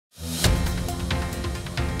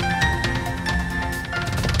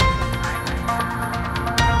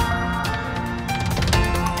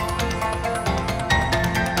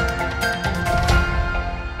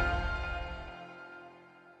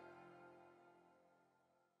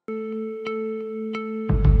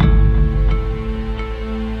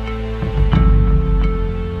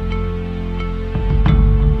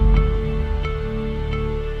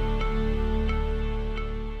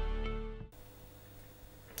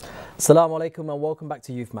Assalamu alaikum and welcome back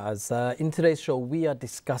to Youth Matters. In today's show, we are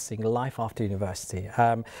discussing life after university.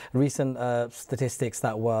 Recent statistics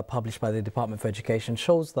that were published by the Department for Education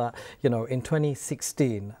shows that, in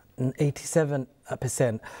 2016,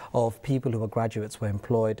 87% of people who were graduates were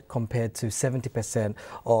employed compared to 70%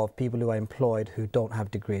 of people who are employed who don't have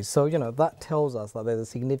degrees. So, that tells us that there's a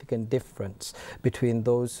significant difference between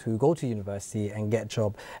those who go to university and get a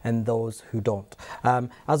job and those who don't.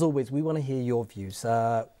 As always, we want to hear your views.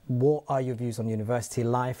 What are your views on university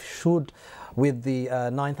life? With the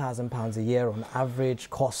 £9,000 a year on average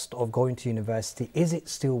cost of going to university, is it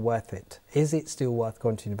still worth it? Is it still worth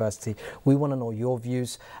going to university? We want to know your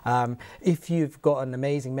views. If you've got an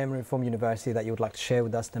amazing memory from university that you would like to share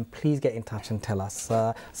with us, then please get in touch and tell us.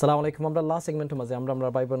 Assalamu alaikum. Amra last segment maze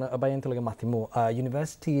amra bayan tologe matimo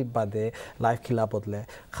university bade life kila bodle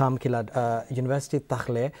kham kila university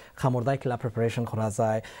takhle khamordai kila preparation khora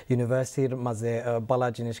jay university maze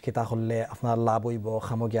bala jinish kita kholle apnar laboibo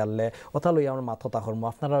khamogialle otalo আমরা মাথা করব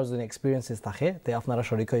আপনারা যদি experiences থাকে তে আপনারা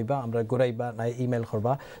শরীক হইবা আমরা ঘুরাইবা না ইমেল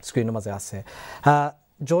করবা স্ক্রিনের মাঝে আছে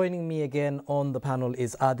Joining me again on the panel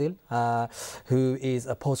is Adil, who is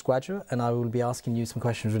a postgraduate, and I will be asking you some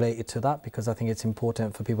questions related to that because I think it's important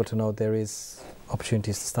for people to know there is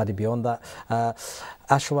opportunities to study beyond that.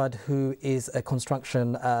 Ashwad, who is a construction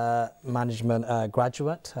management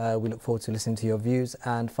graduate, we look forward to listening to your views.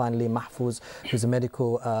 And finally, Mahfouz, who's a medical,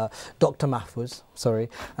 Dr. Mahfouz, sorry,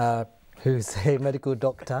 who's a medical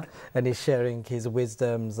doctor and is sharing his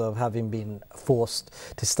wisdoms of having been forced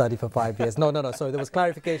to study for 5 years. No, sorry, there was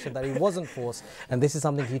clarification that he wasn't forced and this is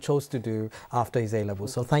something he chose to do after his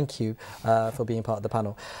A-levels. So thank you for being part of the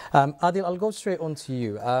panel. Adil, I'll go straight on to you.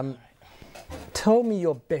 Tell me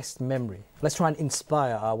your best memory. Let's try and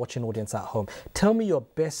inspire our watching audience at home. Tell me your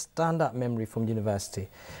best stand-up memory from university.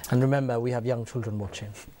 And remember, we have young children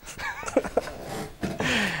watching.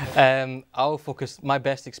 I'll focus. My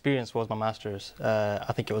best experience was my master's.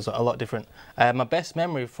 I think it was a lot different. My best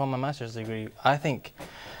memory from my master's degree, I think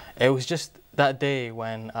it was just that day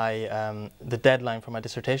when the deadline for my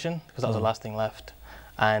dissertation, because that was the last thing left.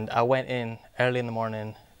 And I went in early in the morning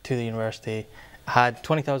to the university, had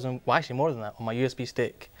 20,000, well actually more than that, on my USB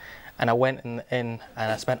stick. And I went in and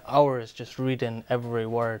I spent hours just reading every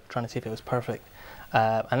word, trying to see if it was perfect.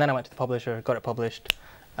 And then I went to the publisher, got it published.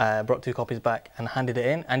 Brought 2 copies back and handed it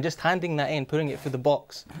in, and just handing that in, putting it through the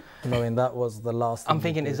box. Knowing that was the last thing I'm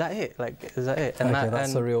thinking, is that it? Like, is that it? And okay,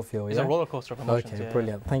 that's a real feel, It's a roller coaster of emotions. Okay,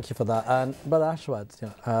 brilliant. Thank you for that. And Brother Ashwad,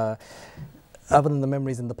 other than the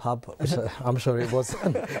memories in the pub, which I'm sure it was,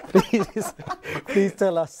 please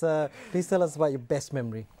tell us about your best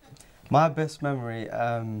memory. My best memory,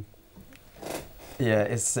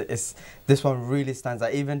 yeah, it's this one really stands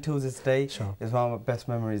out. Even till this day, sure. It's one of my best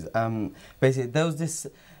memories. Basically, there was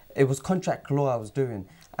it was contract law I was doing,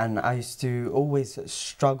 and I used to always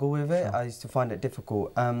struggle with it. Sure. I used to find it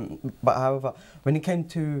difficult. But however, when it came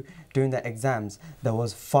to doing the exams, there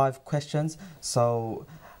was 5 questions. So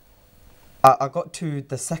I got to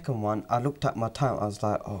the second one, I looked at my time, I was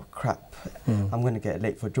like, oh crap, I'm going to get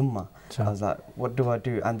late for Jummah. Sure. I was like, what do I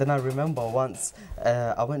do? And then I remember once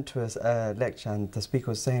I went to a lecture and the speaker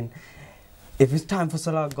was saying, if it's time for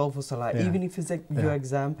Salah, go for Salah. Yeah. Even if it's your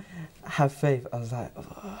exam, have faith. I was like,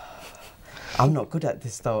 oh, I'm not good at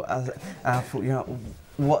this though. I thought,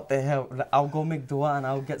 what the hell? I'll go make dua and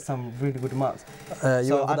I'll get some really good marks.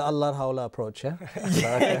 You went with the Allah Hawla approach, yeah?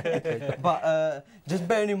 Okay. But just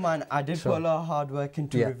bearing in mind, I did put a lot of hard work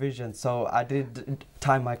into revision, so I did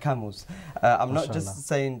time my camels. I'm not just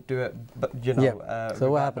saying do it, but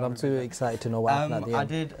so what happened? I'm too excited to know what happened at the end. I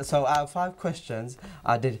did, so out of 5 questions,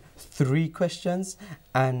 I did 3 questions,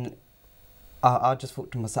 and I just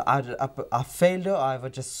thought to myself, I failed it, I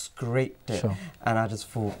just scraped it. Sure. And I just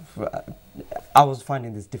thought, I was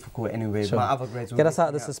finding this difficult anyway. Sure. My other grades were Get us out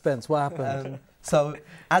of the suspense, what happened? So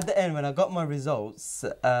at the end, when I got my results,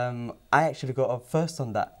 I actually got a first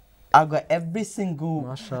on that. I got every single,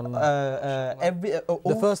 MashaAllah.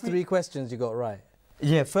 The first 3 questions you got right?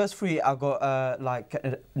 Yeah, first 3 I got like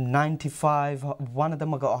 95, one of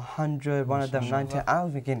them I got 100, one of them 90. I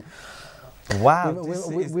was thinking, wow,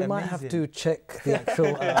 we might have to check the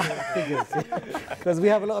actual figures because we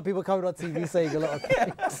have a lot of people coming on TV saying a lot of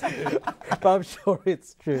things, but I'm sure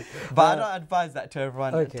it's true. But I don't advise that to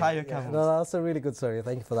everyone. Okay. Tie your camels. No, that's a really good story.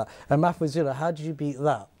 Thank you for that. And Mahfouz, how did you beat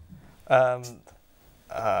that?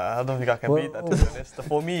 I don't think I can beat that, to be honest.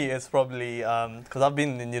 For me, it's probably because I've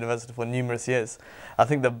been in university for numerous years. I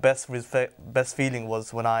think the best feeling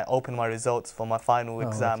was when I opened my results for my final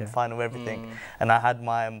exam, final everything, and I had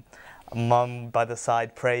my mum by the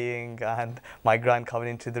side praying, and my gran coming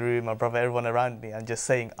into the room, my brother, everyone around me, and just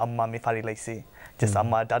saying, Amma mi fari laisi, just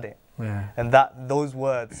Amma did it. Yeah. And those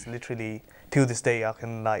words literally, to this day, I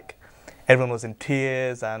can like, everyone was in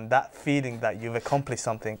tears, and that feeling that you've accomplished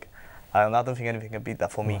something, I don't think anything can beat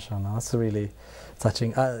that for me. MashaAllah, that's really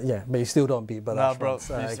touching. Yeah, but you still don't beat, but no, bro, you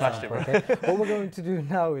smashed it, bro. Okay. What we're going to do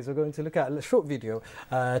now is we're going to look at a short video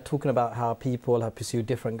talking about how people have pursued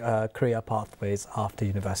different career pathways after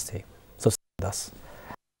university. So stay with us.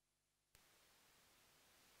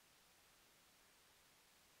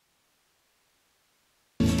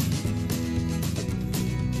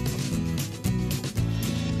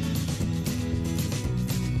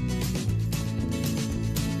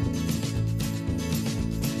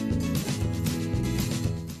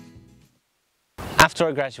 After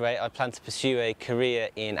I graduate, I plan to pursue a career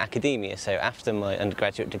in academia, so after my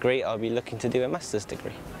undergraduate degree I'll be looking to do a master's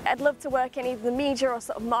degree. I'd love to work in either the media or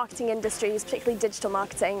sort of marketing industries, particularly digital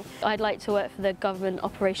marketing. I'd like to work for the Government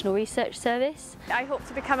Operational Research Service. I hope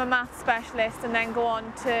to become a maths specialist and then go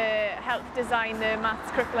on to help design the maths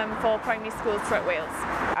curriculum for primary schools throughout Wales.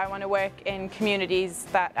 I want to work in communities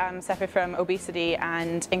that suffer from obesity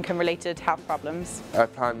and income-related health problems. I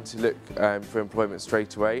plan to look for employment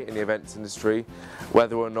straight away in the events industry,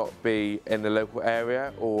 whether or not be in the local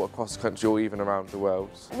area or across the country or even around the world.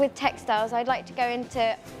 With textiles, I'd like to go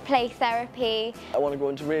into play therapy. I want to go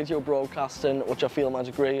into radio broadcasting, which I feel my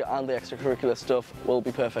degree and the extracurricular stuff will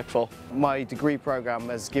be perfect for. My degree programme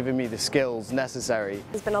has given me the skills necessary.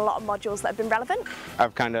 There's been a lot of modules that have been relevant.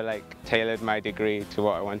 I've kind of like tailored my degree to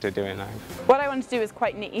what I want to do in life. What I want to do is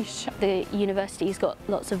quite niche. The university's got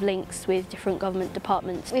lots of links with different government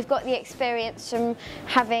departments. We've got the experience from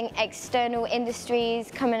having external industries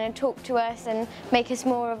come in and talk to us and make us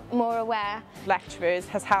more aware. Lecturers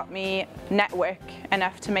has helped me network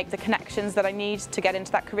enough to make the connections that I need to get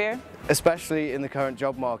into that career. Especially in the current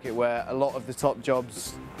job market where a lot of the top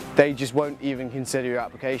jobs, they just won't even consider your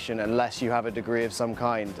application unless you have a degree of some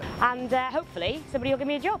kind. And hopefully somebody will give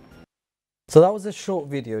me a job. So that was a short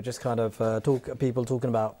video, just kind of people talking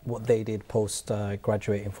about what they did post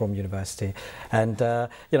graduating from university, and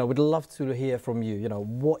you know, we'd love to hear from you. You know,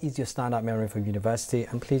 what is your standout memory from university?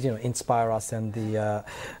 And please, you know, inspire us and the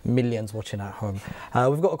millions watching at home.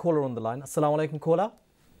 We've got a caller on the line. Assalamu alaikum, caller.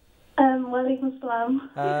 Walaikum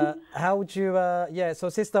salam. How would you? Yeah. So,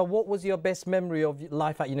 sister, what was your best memory of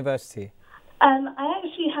life at university? I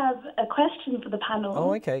actually have a question for the panel.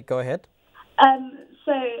 Oh, okay. Go ahead.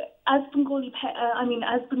 So, as Bengalis,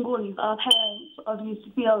 our parents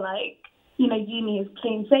obviously feel like, you know, uni is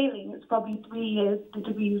plain sailing. It's probably 3 years, the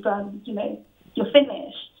degree's done, you know, you're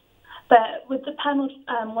finished. But would the panel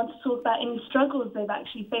want to talk about any struggles they've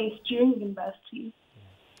actually faced during university?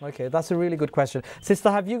 Okay, that's a really good question. Sister,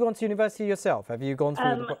 have you gone to university yourself? Have you gone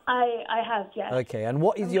through I have, yes. Okay, and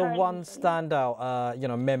what is your one standout, you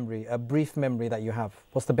know, memory, a brief memory that you have?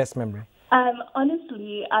 What's the best memory?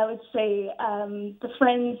 Honestly, I would say the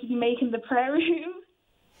friends you make in the prayer room.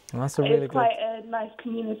 That's a really It's quite a nice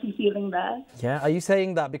community feeling there. Yeah, are you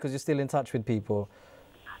saying that because you're still in touch with people?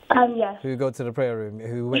 Yes. Who go to the prayer room,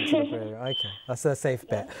 who went to the prayer room. Okay, that's a safe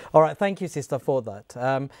bet. All right, thank you, sister, for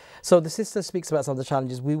that. So the sister speaks about some of the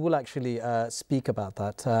challenges. We will actually speak about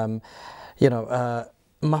that. You know,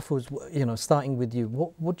 Mahfouz, you know, starting with you,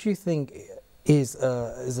 what do you think is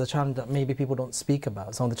a challenge that maybe people don't speak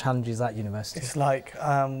about, some of the challenges at university? It's like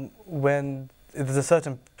when there's a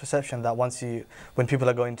certain perception that when people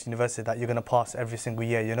are going to university, that you're going to pass every single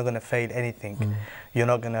year, you're not going to fail anything, you're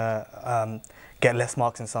not going to get less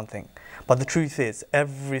marks in something. But the truth is,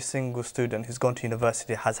 every single student who's gone to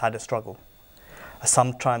university has had a struggle.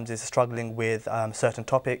 Sometimes it's struggling with a certain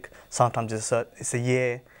topic, sometimes it's a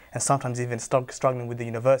year, and sometimes even struggling with the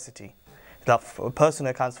university. That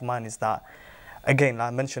personal accounts for mine is that, again, I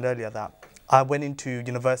mentioned earlier that I went into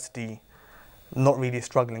university not really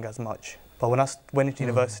struggling as much. But when I went into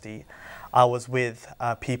university, I was with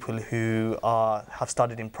people who have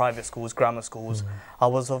studied in private schools, grammar schools. I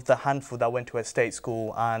was of the handful that went to a state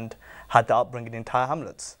school and had the upbringing in entire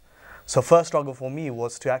hamlets. So first struggle for me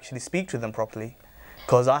was to actually speak to them properly,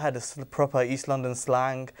 because I had a proper East London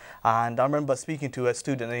slang, and I remember speaking to a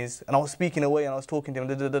student, and I was speaking away, and I was talking to him,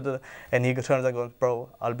 and he turns and goes, "Bro,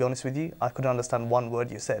 I'll be honest with you, I couldn't understand one word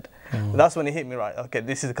you said." That's when it hit me, right, okay,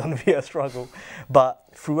 this is going to be a struggle. But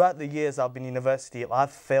throughout the years I've been in university,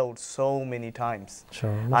 I've failed so many times.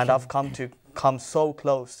 And I've come so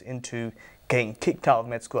close into getting kicked out of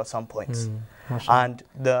med school at some points. And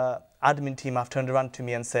the admin team have turned around to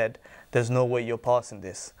me and said, "There's no way you're passing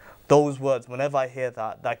this." those words, whenever I hear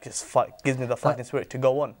that, that just gives me the fighting spirit to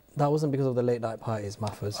go on. That wasn't because of the late night parties,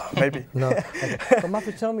 Mahfouz. Maybe. No. Okay. But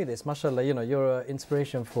Mahfouz, tell me this, mashallah, you know, you're an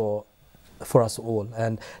inspiration for us all,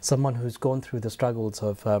 and someone who's gone through the struggles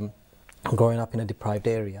of growing up in a deprived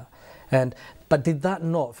area. But did that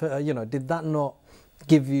not, did that not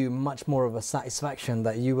give you much more of a satisfaction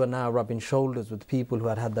that you were now rubbing shoulders with people who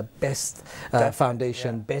had the best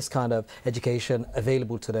foundation, best kind of education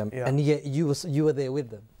available to them, and yet you were there with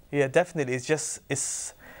them? Yeah, definitely.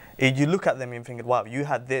 You look at them and think, wow, you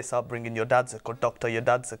had this upbringing, your dad's a doctor, your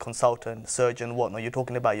dad's a consultant, surgeon, whatnot, you're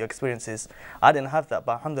talking about your experiences. I didn't have that,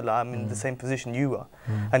 but alhamdulillah, I'm in the same position you were.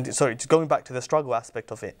 And sorry, just going back to the struggle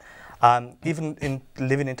aspect of it, even in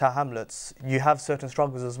living in Tower Hamlets, you have certain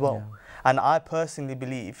struggles as well. And I personally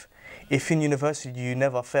believe if in university you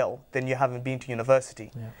never fail, then you haven't been to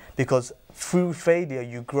university. Because through failure,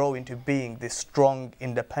 you grow into being this strong,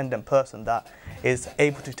 independent person that is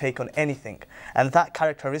able to take on anything. And that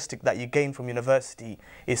characteristic that you gain from university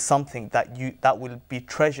is something that will be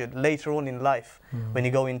treasured later on in life when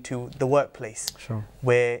you go into the workplace.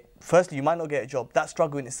 Where firstly, you might not get a job. That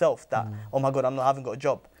struggle in itself, that, oh my God, I haven't got a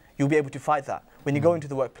job. You'll be able to fight that. When you go into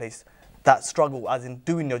the workplace, that struggle, as in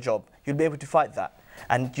doing your job, you'll be able to fight that.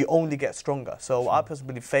 And you only get stronger. So I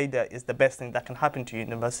personally believe failure is the best thing that can happen to you in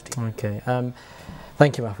university. Okay,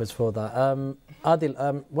 thank you, Mahfouz, for that.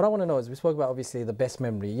 Adil, what I want to know is, we spoke about obviously the best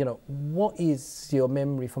memory. You know, what is your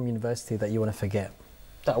memory from university that you want to forget?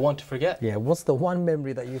 That I want to forget? Yeah, what's the one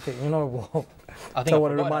memory that you think, you know what, I think I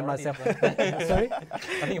want to remind myself. Sorry? I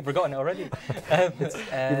think I've forgotten it already.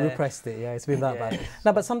 You've repressed it, yeah, it's been that bad.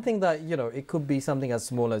 No, but something that, you know, it could be something as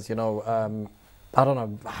small as, you know, I don't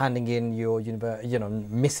know, handing in your,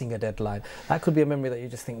 missing a deadline. That could be a memory that you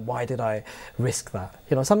just think, why did I risk that?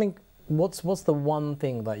 You know, something, what's the one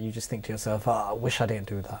thing that you just think to yourself, I wish I didn't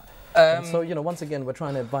do that? So, you know, once again, we're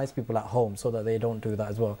trying to advise people at home so that they don't do that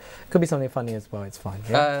as well. Could be something funny as well, it's fine.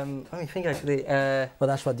 Yeah? Let me think actually. But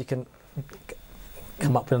that's what you can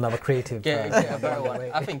come up with another creative. A better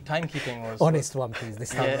one. I think timekeeping was... Honest one, please,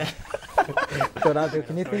 this time. Good, Adil,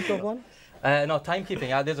 can you think of one? No,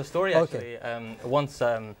 timekeeping. There's a story actually. Once,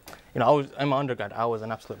 you know, in my undergrad, I was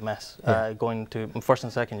an absolute mess. Going to first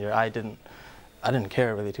and second year, I didn't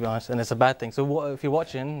care really, to be honest, and it's a bad thing. So if you're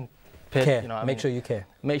watching, care. You know, make sure you care.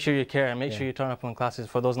 Make sure you care, and make sure you turn up on classes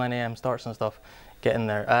for those 9 AM starts and stuff. Get in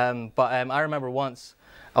there. I remember once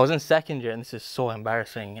I was in second year, and this is so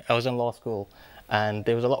embarrassing. I was in law school, and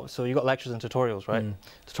there was a lot. So you got lectures and tutorials, right?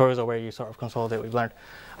 Tutorials are where you sort of consolidate what you've learned.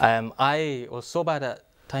 I was so bad at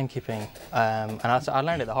timekeeping, and I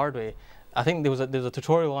learned it the hard way. I think there was a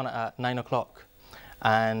tutorial on it at 9 o'clock,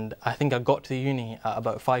 and I think I got to the uni at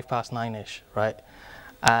about 9:05-ish, right?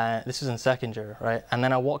 This is in second year, right? And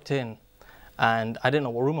then I walked in, and I didn't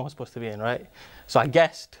know what room I was supposed to be in, right? So I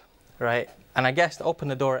guessed, right? And I guessed,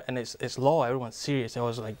 opened the door, and it's law. Everyone's serious. I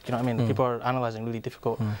was like, you know what I mean? People are analysing really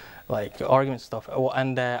difficult, like arguments and stuff.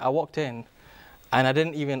 And I walked in, and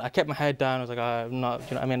I kept my head down. I was like, I'm not,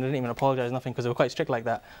 you know what I mean? I didn't even apologise, nothing, because they were quite strict like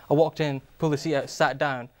that. I walked in, pulled the seat out, sat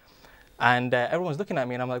down, and everyone's looking at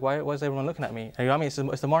me, and I'm like, why is everyone looking at me? And you know what I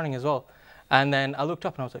mean? It's the morning as well. And then I looked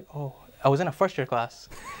up, and I was like, oh, I was in a first year class,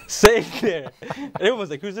 sitting there. And everyone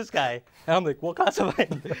was like, who's this guy? And I'm like, what class am I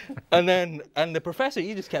in? And the professor,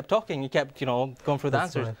 he just kept talking. He kept, you know, going through the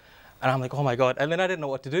answers. Right. And I'm like, oh my God. And then I didn't know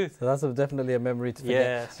what to do. So that's definitely a memory to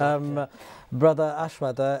forget. Yeah. Brother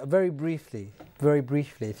Ashwad, very briefly,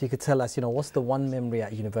 if you could tell us, you know, what's the one memory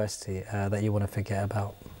at university that you want to forget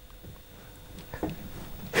about?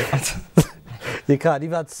 You can't.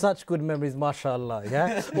 You've had such good memories, mashallah.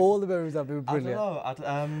 Yeah, all the memories have been brilliant. I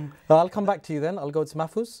don't know. I'll come back to you then. I'll go to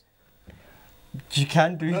Mahfouz. You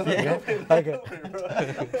can do it. Okay.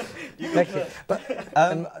 But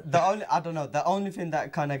the only thing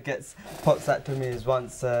that kind of pops out to me is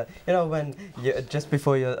once, you know, when just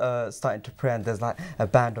before you're starting to pray, and there's like a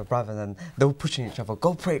band of brothers, and they were pushing each other,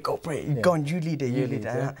 go pray, go on, you lead it, you lead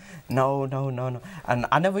it. Yeah. No. And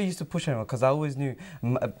I never used to push anyone, because I always knew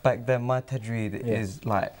back then my tajweed is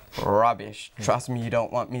like rubbish. Trust me, you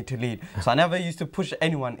don't want me to lead. So I never used to push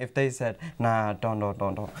anyone if they said, nah,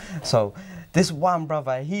 don't. So this one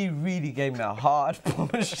brother, he really gave me a hard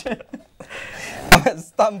push. I went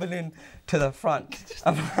stumbling to the front.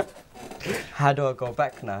 How do I go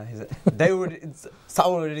back now?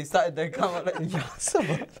 Someone already started their comment like, yeah,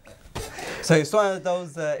 someone. So it's one of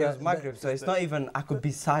those, it was Maghrib, so it's not even, I could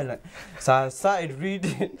be silent. So I started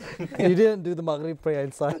reading. You didn't do the Maghrib prayer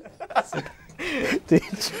inside. Did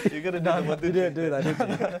you? You're going to know what you didn't do that, did you?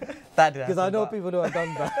 That didn't Because I know people who have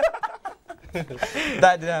done that.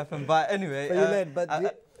 That didn't happen, but anyway. But you learned, but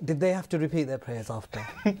did they have to repeat their prayers after?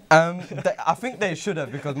 I think they should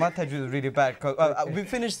have, because my tajweed was really bad. We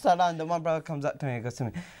finished Salah and then my brother comes up to me and goes to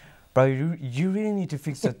me, bro, you really need to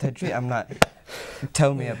fix your tajweed. I'm like,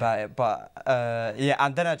 tell me about it. But yeah,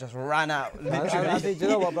 and then I just ran out. Literally. I think, you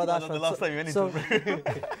know what, brother? The last time you went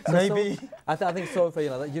into maybe. I think so. For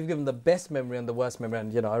you've given the best memory and the worst memory,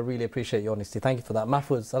 and I really appreciate your honesty. Thank you for that.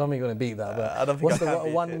 Mahfouz, I don't think you're going to beat that. But I don't think what's the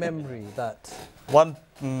one memory that? One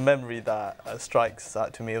memory that strikes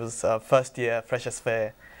out to me was first year freshers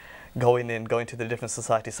fair. Going to the different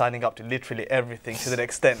societies, signing up to literally everything, to the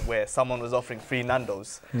extent where someone was offering free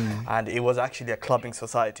Nando's, and it was actually a clubbing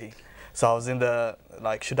society. So I was in the,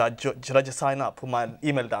 like, should I just sign up, put my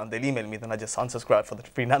email down, they'll email me, then I just unsubscribe for the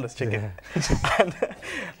free Nando's chicken. Yeah. And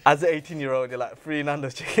as an 18-year-old, you're like, free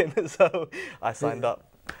Nando's chicken, so I signed up.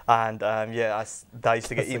 And yeah, I used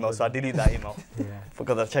to get emails, so I deleted that email. Yeah.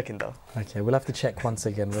 Forgot the check-in though. Okay, we'll have to check once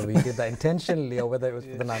again whether we did that intentionally or whether it was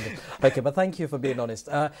for the Nando's. Okay, but thank you for being honest.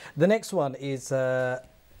 The next one is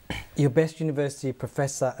your best university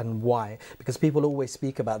professor and why, because people always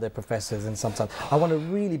speak about their professors, and sometimes I want a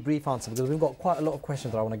really brief answer because we've got quite a lot of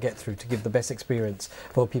questions that I want to get through to give the best experience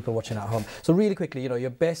for people watching at home. So really quickly, your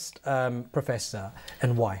best professor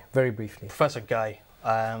and why, very briefly. Professor Guy.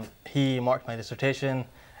 He marked my dissertation.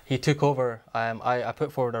 He took over. I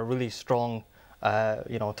put forward a really strong,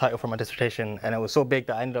 title for my dissertation, and it was so big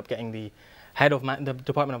that I ended up getting the head of the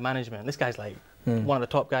Department of Management. This guy's like one of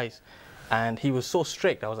the top guys, and he was so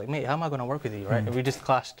strict. I was like, mate, how am I going to work with you, right? And we just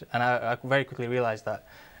clashed, and I very quickly realized that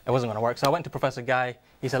it wasn't going to work. So I went to Professor Guy.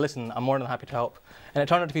 He said, listen, I'm more than happy to help. And it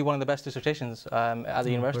turned out to be one of the best dissertations at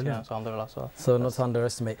the university now, so alhamdulillah. So not to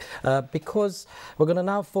underestimate. Because we're going to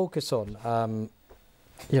now focus on,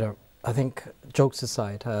 I think, jokes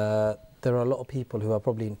aside, there are a lot of people who are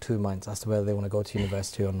probably in two minds as to whether they want to go to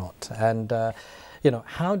university or not. And,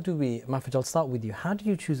 how do we, Mahfouz, I'll start with you. How do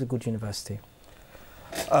you choose a good university?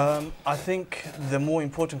 I think the more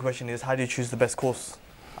important question is, how do you choose the best course?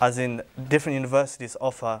 As in, different universities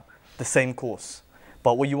offer the same course,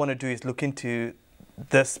 but what you want to do is look into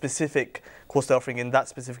the specific course they're offering in that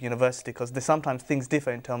specific university, because sometimes things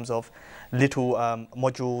differ in terms of little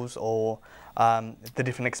modules or the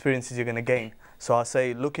different experiences you're going to gain. So I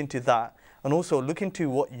say look into that, and also look into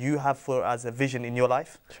what you have as a vision in your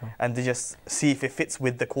life, and then just see if it fits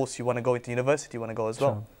with the course you want to go into, university you want to go as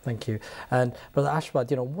well. Thank you. And Brother Ashwad,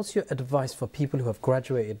 what's your advice for people who have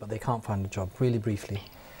graduated but they can't find a job, really briefly?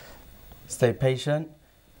 Stay patient,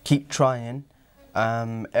 keep trying.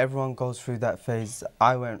 Everyone goes through that phase.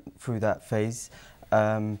 I went through that phase.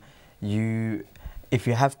 If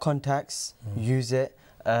you have contacts, use it.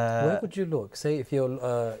 Where would you look? Say if you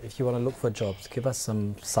want to look for jobs, give us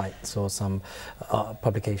some sites or some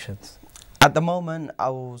publications. At the moment, I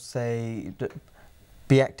will say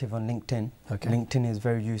be active on LinkedIn. Okay. LinkedIn is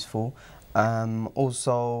very useful.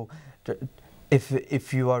 Also,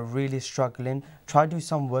 if you are really struggling, try do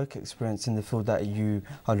some work experience in the field that you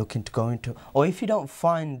are looking to go into. Or if you don't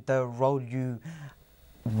find the role you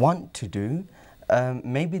want to do,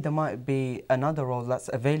 maybe there might be another role that's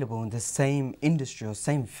available in the same industry or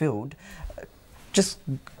same field. Just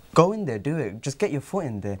go in there, do it. Just get your foot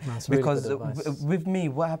in there. That's because really good advice. With me,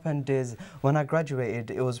 what happened is when I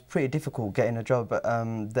graduated, it was pretty difficult getting a job.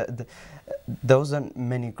 There wasn't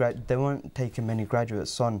many they weren't taking many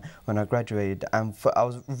graduates on when I graduated, and I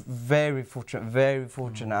was very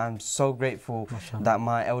fortunate. I'm so grateful that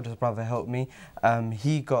my eldest brother helped me.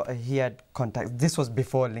 He had contacts. This was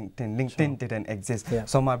before LinkedIn. LinkedIn didn't exist,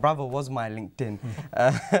 so my brother was my LinkedIn.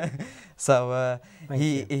 So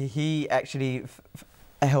he actually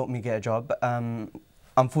helped me get a job.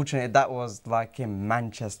 Unfortunately, that was like in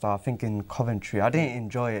Manchester, I think in Coventry. I didn't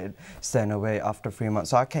enjoy it staying away after 3 months,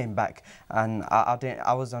 so I came back, and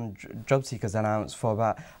I was on job seekers allowance for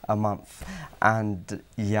about a month, and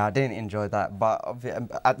yeah, I didn't enjoy that. But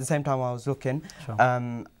at the same time, I was looking,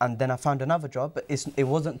 and then I found another job. It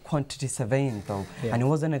wasn't quantity surveying though, and it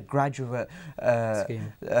wasn't a graduate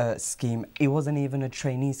scheme. It wasn't even a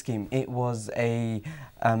trainee scheme. It was a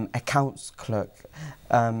accounts clerk.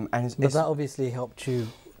 But that obviously helped you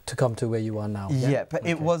to come to where you are now. Yeah, but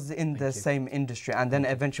it was in the same industry, and then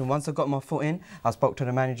eventually, once I got my foot in, I spoke to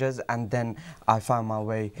the managers, and then I found my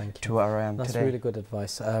way to where I am today. That's really good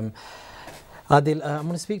advice. Adil, I'm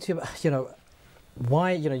going to speak to you.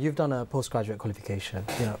 Why you've done a postgraduate qualification.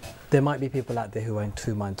 There might be people out there who are in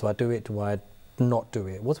two minds. Do I do it? Do I not do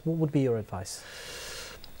it? What would be your advice?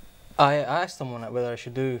 I asked someone whether I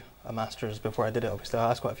should do a master's before I did it. Obviously, I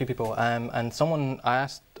asked quite a few people, and I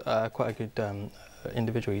asked quite a good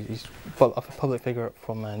individual. He's a public figure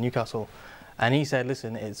from Newcastle, and he said,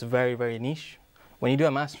 "Listen, it's very, very niche. When you do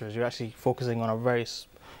a master's, you're actually focusing on a very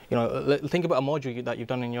you know, think about a module that you've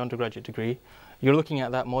done in your undergraduate degree. You're looking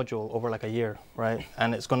at that module over like a year, right?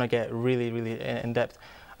 And it's going to get really, really in depth.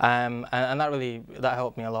 And that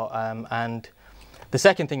helped me a lot. And the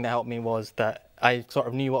second thing that helped me was that I sort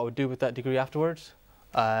of knew what I would do with that degree afterwards.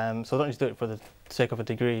 So I don't just do it for the sake of a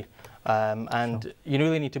degree. And you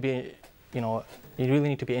really need to be, you know, you really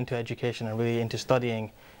need to be into education and really into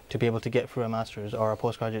studying to be able to get through a master's or a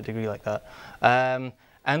postgraduate degree like that.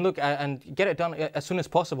 And look, and get it done as soon as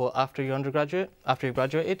possible after your undergraduate, after you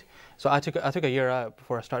graduated. So I took a year out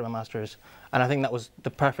before I started my master's, and I think that was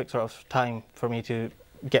the perfect sort of time for me to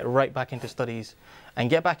get right back into studies and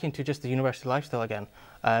get back into just the university lifestyle again.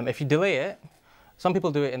 If you delay it, some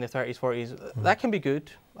people do it in their 30s, 40s. That can be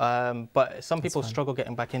good, but some people struggle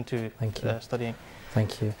getting back into studying.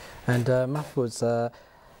 Thank you. And Mahfouz,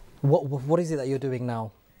 what is it that you're doing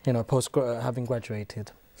now, you know, having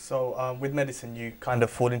graduated? So with medicine, you kind of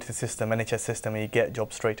fall into the system, NHS system, and you get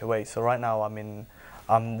jobs straight away. So right now,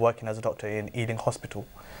 I'm working as a doctor in Ealing Hospital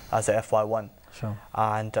as a FY1. Sure.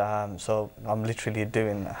 And so I'm literally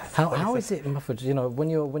doing. How is it, Mahfouz? You know, when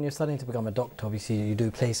you're starting to become a doctor, obviously you do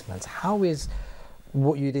placements. How is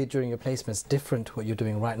what you did during your placements different to what you're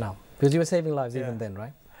doing right now? Because you were saving lives even then,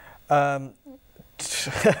 right?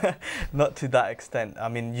 Not to that extent. I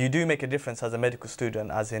mean, you do make a difference as a medical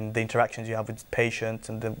student, as in the interactions you have with patients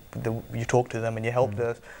and you talk to them and you help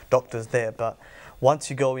the doctors there. But once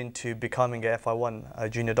you go into becoming a FI1, a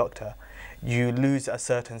junior doctor, you lose a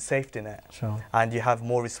certain safety net. Sure. And you have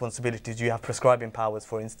more responsibilities. You have prescribing powers,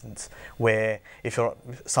 for instance, where if you're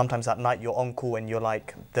sometimes at night you're on call and you're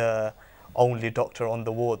like the only doctor on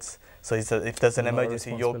the wards. So if there's an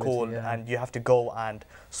emergency, you're called and you have to go and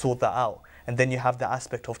sort that out. And then you have the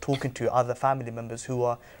aspect of talking to other family members who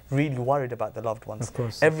are really worried about their loved ones. Of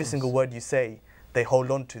course, Every single word you say, they hold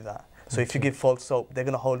on to that. So if you give false hope, they're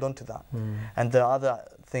going to hold on to that. And the other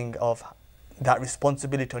thing of that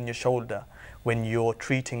responsibility on your shoulder when you're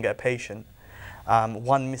treating a patient,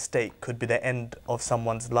 one mistake could be the end of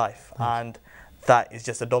someone's life. And that is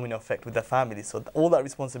just a domino effect with the family. So all that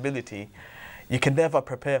responsibility, you can never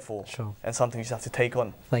prepare for, and something you just have to take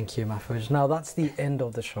on. Thank you, Mahfouz. Now that's the end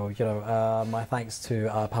of the show. You know, my thanks to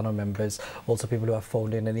our panel members, also people who have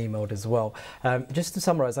phoned in and emailed as well. Just to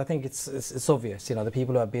summarise, I think it's obvious. You know, the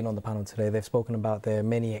people who have been on the panel today, they've spoken about their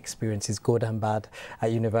many experiences, good and bad,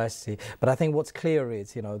 at university. But I think what's clear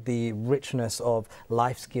is, you know, the richness of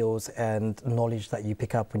life skills and knowledge that you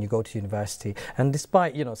pick up when you go to university. And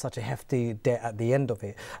despite, you know, such a hefty debt at the end of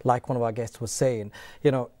it, like one of our guests was saying,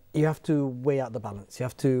 you know, you have to weigh out the balance. You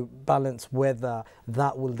have to balance whether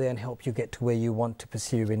that will then help you get to where you want to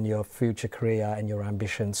pursue in your future career and your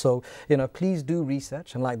ambition. So, you know, please do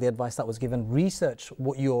research, and like the advice that was given, research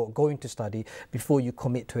what you're going to study before you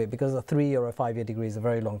commit to it, because a 3 or a 5 year degree is a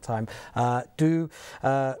very long time. You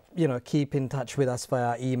know, keep in touch with us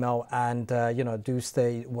via email, and you know, do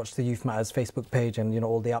watch the Youth Matters Facebook page and, you know,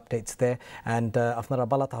 all the updates there. And afnara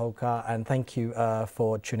balatahuka, and thank you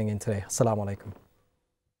for tuning in today. Assalamu alaikum.